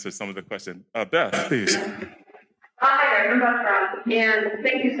that answers some of the question. Beth, please. Hi, I'm Beth Ross, and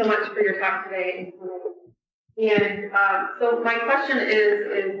thank you so much for your talk today. And so my question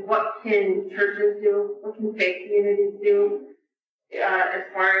is what can churches do? What can faith communities do as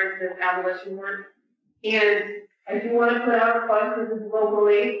far as this abolition work? And I do want to put out a plug for this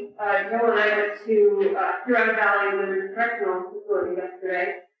locally. Joe and I went to Huron Valley Women's Correctional Facility yesterday,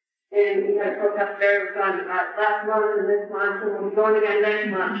 and we had a protest there. It was done last month and this month, and we'll be going again next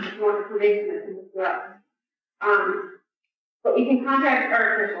month. If you want information as well. But we can contact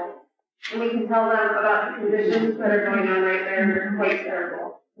our officials, and we can tell them about the conditions that are going on right there. They're quite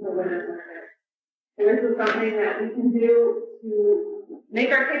terrible for the women that are there. And this is something that we can do to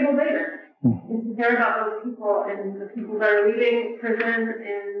make our table bigger and to care about those people and the people that are leaving prison.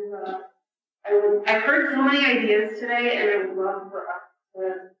 And I've heard so many ideas today, and I would love for us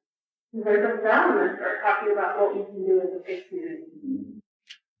to write them down and start talking about what we can do as a faith community.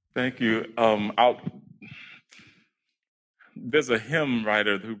 Thank you. There's a hymn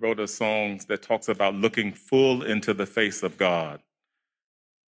writer who wrote a song that talks about looking full into the face of God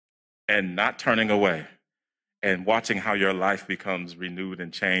and not turning away and watching how your life becomes renewed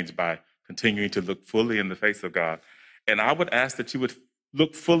and changed by continuing to look fully in the face of God. And I would ask that you would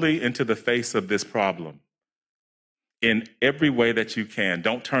look fully into the face of this problem in every way that you can.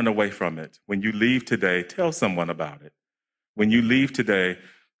 Don't turn away from it. When you leave today, tell someone about it. When you leave today,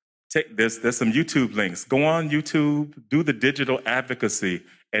 there's some YouTube links. Go on YouTube, do the digital advocacy,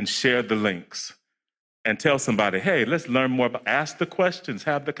 and share the links. And tell somebody, hey, let's learn more about, ask the questions,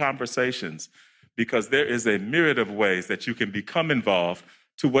 have the conversations, because there is a myriad of ways that you can become involved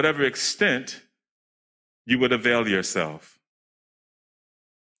to whatever extent you would avail yourself.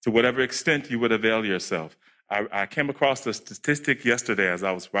 To whatever extent you would avail yourself. I came across a statistic yesterday as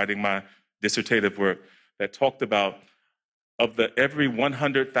I was writing my dissertative work that talked about of every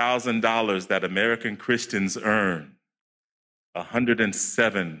 $100,000 that American Christians earn,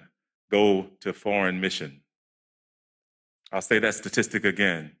 107 go to foreign mission. I'll say that statistic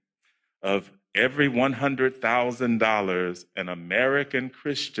again. Of every $100,000 an American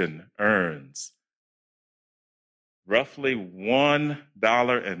Christian earns, roughly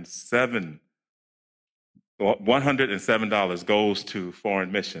 $107 goes to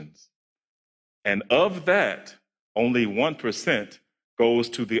foreign missions. And of that, only 1% goes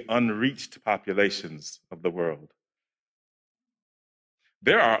to the unreached populations of the world.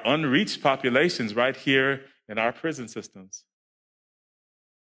 There are unreached populations right here in our prison systems.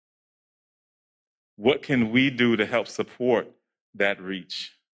 What can we do to help support that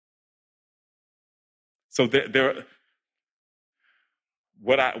reach? So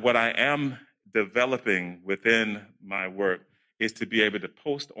what I am developing within my work is to be able to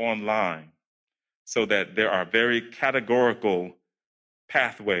post online so that there are very categorical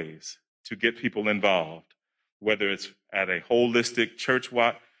pathways to get people involved, whether it's at a holistic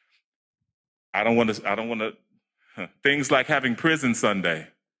church-wide. I don't want to things like having Prison Sunday,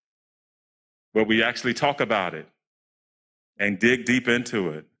 where we actually talk about it and dig deep into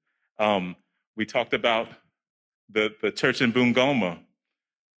it. We talked about the church in Bungoma.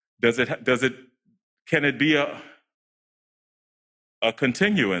 Can it be a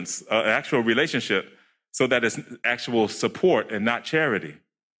continuance, an actual relationship, so that it's actual support and not charity?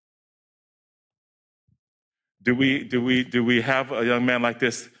 Do we have a young man like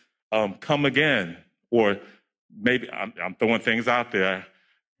this come again? Or maybe I'm throwing things out there.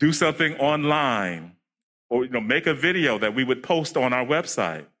 Do something online, or make a video that we would post on our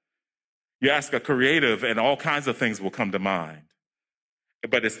website. You ask a creative, and all kinds of things will come to mind.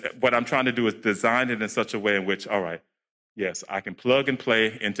 But what I'm trying to do is design it in such a way in which, all right, yes, I can plug and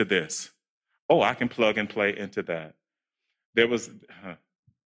play into this. Oh, I can plug and play into that.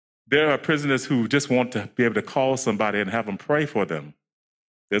 There are prisoners who just want to be able to call somebody and have them pray for them.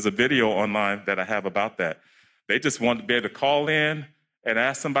 There's a video online that I have about that. They just want to be able to call in and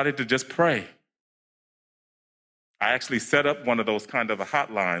ask somebody to just pray. I actually set up one of those kind of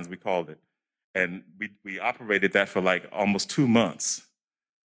hotlines, we called it. And we operated that for like almost 2 months.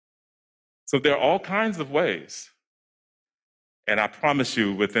 So there are all kinds of ways. And I promise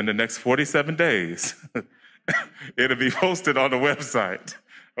you, within the next 47 days, it'll be posted on the website.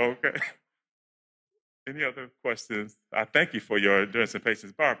 Okay. Any other questions? I thank you for your endurance and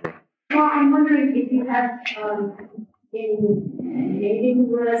patience, Barbara. Well, I'm wondering if you have any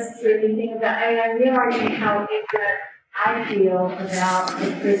mailing lists or anything about. I'm realizing how ignorant I feel about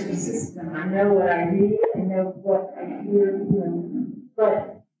the prison system. I know what I read, I know what I hear,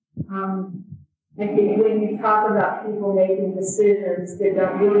 but I think when you talk about people making decisions that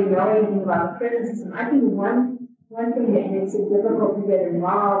don't really know anything about the prison system, I think one thing that makes it difficult to get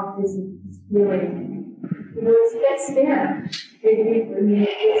involved is feeling, it's fenced in.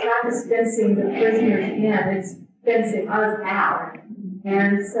 It's not dispensing the prisoners in, it's fencing us out.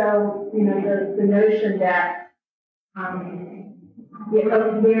 And so, the notion that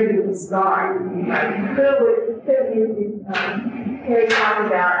where do we start? Harry talked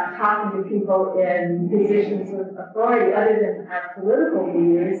about talking to people in positions of authority other than our political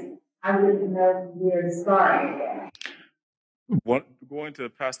leaders. I wouldn't know where to start. Going to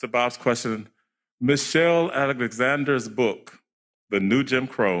Pastor Bob's question, Michelle Alexander's book, The New Jim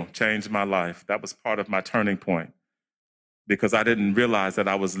Crow, changed my life. That was part of my turning point because I didn't realize that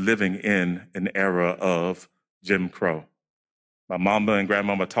I was living in an era of Jim Crow. My mama and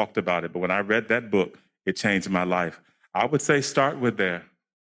grandmama talked about it, but when I read that book, it changed my life. I would say start with there.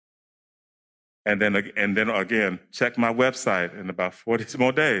 And then again, check my website in about 40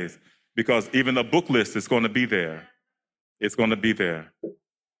 more days, because even the book list is going to be there. It's going to be there.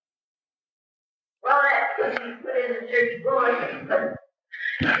 Well, that could be put in the church bulletin.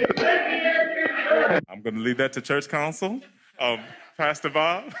 It could be in the church bulletin. I'm going to leave that to church council. Pastor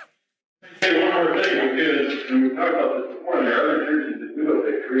Bob? Hey, one more thing, because when we talk about this before, there are other churches that do it.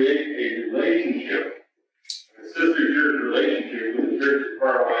 They create a relationship, a sister church relationship with the church as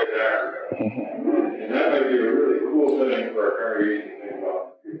far away as Africa. And that might be a really cool thing for our congregation to think about.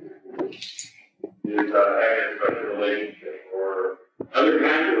 Is having such a relationship or other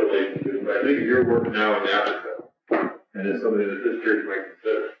kinds of relationships. But I think you're working now in Africa, and it's something that this church might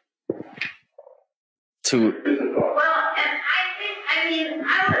consider. Well, and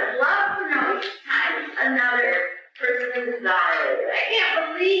I would love to know each time another person is exonerated. I can't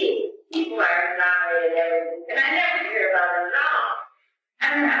believe people are exonerated every week, and I never hear about it at all.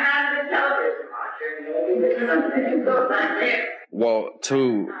 I'm not a television watcher, maybe there's something that goes on there. Well,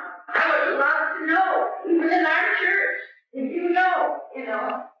 I would love to know, even in our church, if you know,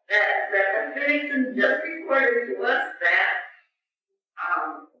 that the citizen just reported to us that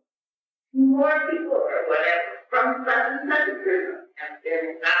more people or whatever from such and such a prison have been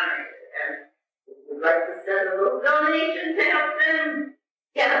exonerated. And we'd like to send a little donation to help them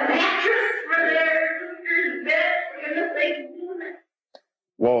get a mattress for their sister's bed, for goodness sake, to do that.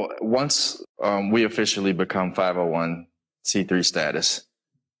 Well, once we officially become 501c3 status,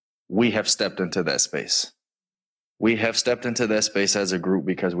 we have stepped into that space. We have stepped into that space as a group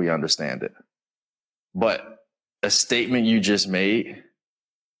because we understand it. But a statement you just made,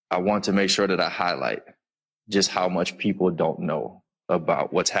 I want to make sure that I highlight just how much people don't know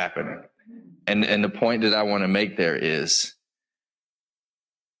about what's happening. And the point that I want to make there is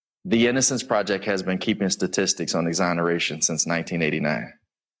the Innocence Project has been keeping statistics on exoneration since 1989.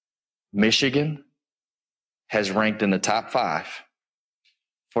 Michigan has ranked in the top 5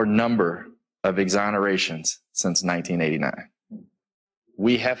 for number of exonerations since 1989.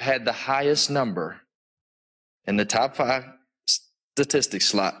 We have had the highest number in the top 5 statistics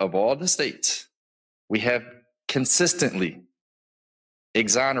slot of all the states. We have consistently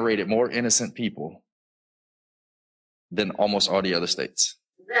exonerated more innocent people than almost all the other states.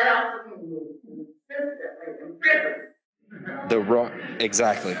 That also can be consistently in prison.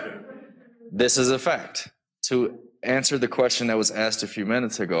 Exactly. This is a fact. To answer the question that was asked a few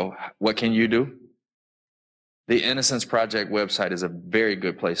minutes ago, what can you do? The Innocence Project website is a very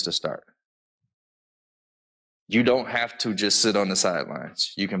good place to start. You don't have to just sit on the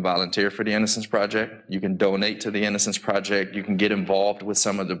sidelines. You can volunteer for the Innocence Project. You can donate to the Innocence Project. You can get involved with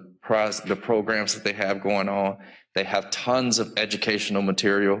some of the programs that they have going on. They have tons of educational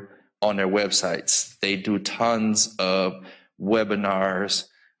material on their websites. They do tons of webinars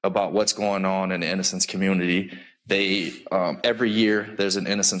about what's going on in the innocence community. They every year there's an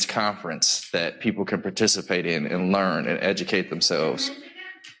innocence conference that people can participate in and learn and educate themselves.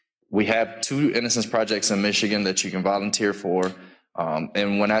 We have 2 innocence projects in Michigan that you can volunteer for.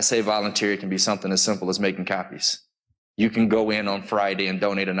 And when I say volunteer, it can be something as simple as making copies. You can go in on Friday and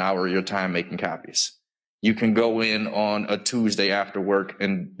donate an hour of your time making copies. You can go in on a Tuesday after work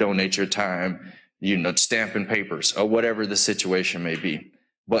and donate your time, stamping papers or whatever the situation may be.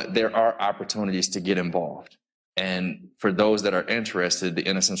 But there are opportunities to get involved. And for those that are interested, the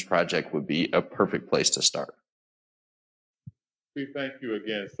Innocence Project would be a perfect place to start. We thank you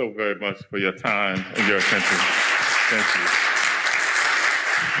again so very much for your time and your attention. Thank you.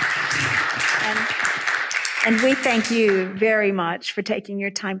 And we thank you very much for taking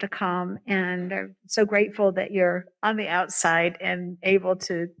your time to come, and are so grateful that you're on the outside and able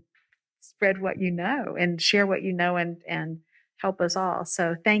to spread what you know and share what you know and help us all.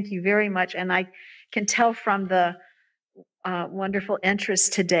 So thank you very much. And I can tell from the wonderful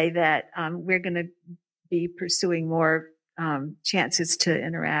interest today that we're going to be pursuing more chances to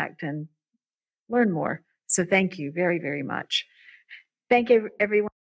interact and learn more. So thank you very, very much. Thank you, everyone.